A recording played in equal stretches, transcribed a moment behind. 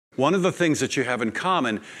one of the things that you have in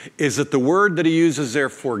common is that the word that he uses there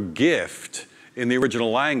for gift in the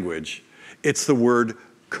original language, it's the word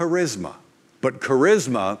charisma. But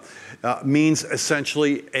charisma means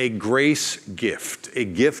essentially a grace gift, a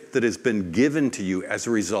gift that has been given to you as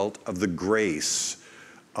a result of the grace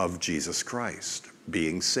of Jesus Christ,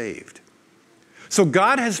 being saved. So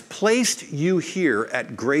God has placed you here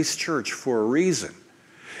at Grace Church for a reason.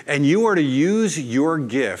 And you are to use your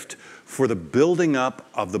gift for the building up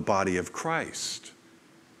of the body of Christ.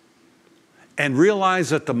 And realize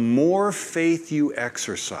that the more faith you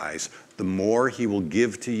exercise, the more he will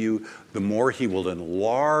give to you, the more he will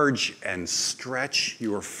enlarge and stretch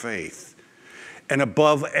your faith. And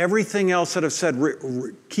above everything else that I've said,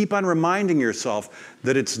 keep on reminding yourself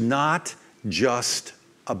that it's not just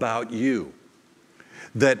about you,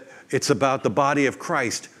 that it's about the body of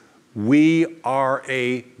Christ. We are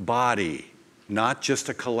a body, not just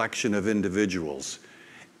a collection of individuals,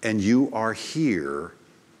 and you are here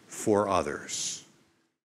for others.